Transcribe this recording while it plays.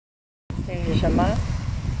这个是什么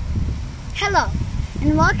Hello,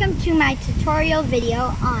 and welcome to my tutorial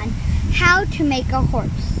video on how to make a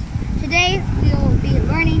horse. Today we will be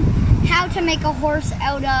learning how to make a horse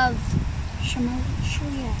out of 什么树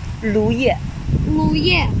叶？芦叶。芦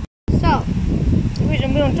叶。So, 为什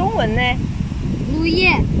么用中文呢？芦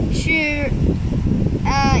叶是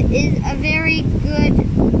is a very good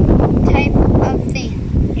type of thing.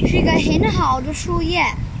 是一个很好的树叶。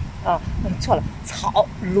错了，草，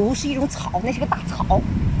芦是一种草，那是个大草。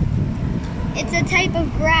It's a type of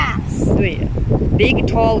grass. 对 ，big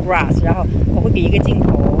tall grass。然后我会给一个镜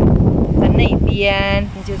头，在那边，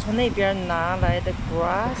你就从那边拿来的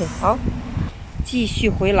grass。好，继续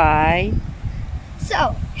回来。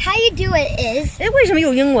So how you do it is？ 为什么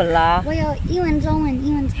有英文了？我有英文、中文、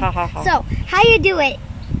英文。好。So how you do it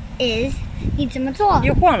is？ 你怎么做？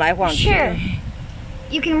你晃来晃去。Sure.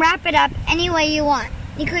 You can wrap it up any way you want.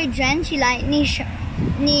 你可以卷起来，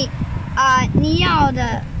你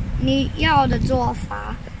要的做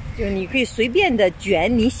法，就是你可以随便的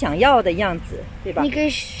卷你想要的样子，对吧？你可以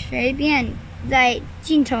随便在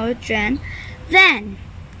镜头卷 ，then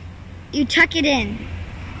you tuck it in，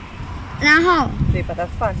 然后对，把它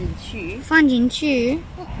放进去。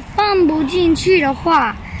放不进去的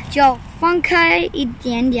话就放开一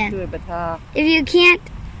点点。对，把它。If you can't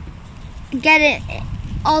get it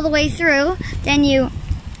all the way through, then you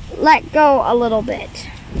let go a little bit.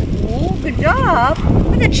 Good job！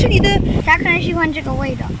 他在吃你的，他可能喜欢这个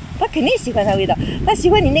味道。他肯定喜欢它味道，他喜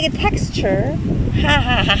欢你那个 texture， 哈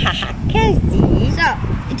哈哈哈哈！开心。 So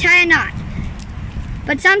you tie a knot,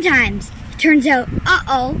 but sometimes it turns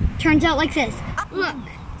out like this. Look,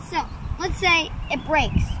 so let's say it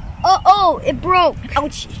breaks. It broke.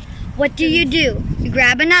 Ouch! What do? You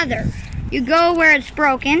grab another. You go where it's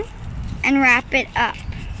broken, and wrap it up.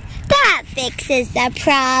 That fixes the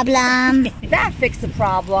problem. That fixes the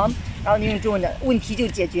problem. 然后你用中文的问题就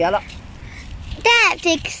解决了。That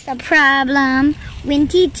fixes the problem. 问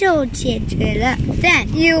题就解决了。Then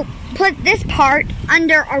you put this part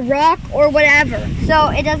under a rock or whatever, so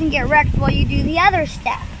it doesn't get wrecked while you do the other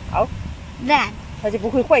step. 好。Then 它就不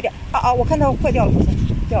会坏掉。我看到坏掉了，好像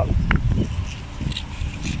掉了。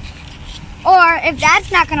Or if that's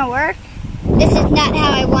not gonna work, this is not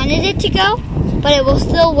how I wanted it to go, but it will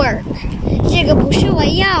still work. 这个不是我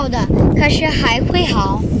要的，可是还会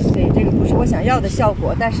好。对，这个不是我想要的效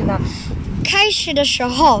果，但是呢，开始的时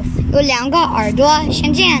候有两个耳朵，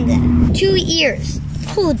像这样的 ，two ears，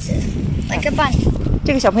 兔子 ，like a bunny。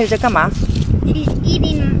这个小朋友在干嘛 She's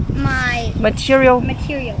eating my material。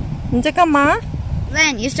你在干嘛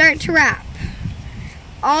Then you start to wrap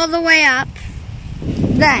all the way up.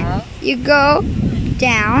 Then you go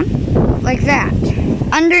down like that.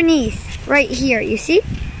 Underneath, right here, you see?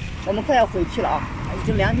 我们快要回去了啊，已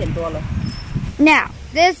经2点多了。Now,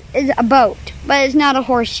 this is a boat, but it's not a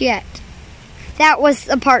horse yet. That was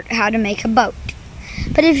the part how to make a boat.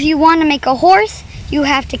 But if you want to make a horse, you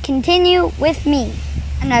have to continue with me.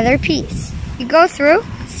 Another piece. You go through,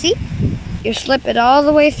 see? You slip it all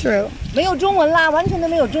the way through. 没有中文啦，完全都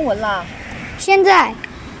没有中文啦。现在，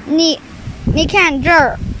你看这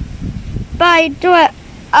儿，掰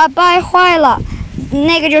坏了，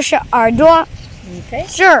那个就是耳朵。Okay.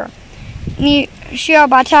 这儿，你需要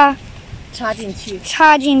把它插进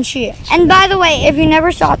去。And by the way, if you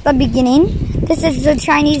never saw at the beginning, this is the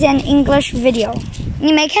Chinese and English video.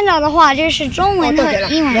 你没看到的话，这是中文和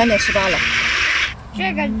英文。2点18了。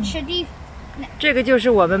这个是这个就是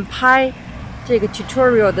我们拍这个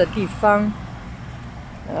tutorial 的地方，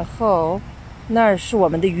然后那儿是我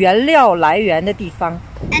们的原料来源的地方。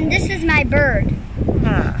And this is my bird.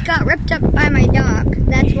 Got ripped up by my dog.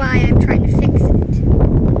 That's why I'm trying to fix it.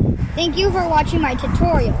 Thank you for watching my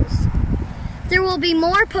tutorials. There will be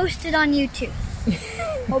more posted on YouTube.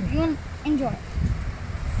 Hope you enjoy.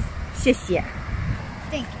 谢谢。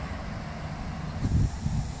Thank you.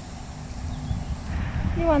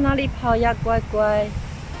 你往哪里跑呀，乖乖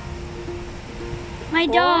My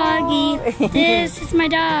doggy. This is my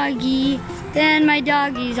doggy. Then my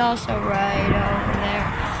doggy's also right over there.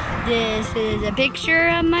 This is a picture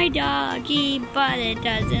of my doggy, but it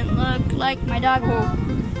doesn't look like my dog.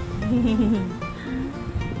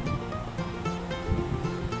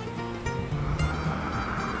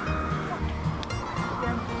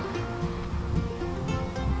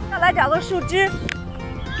 要来找个树枝，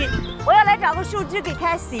我要来找个树枝给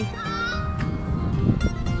Cassie。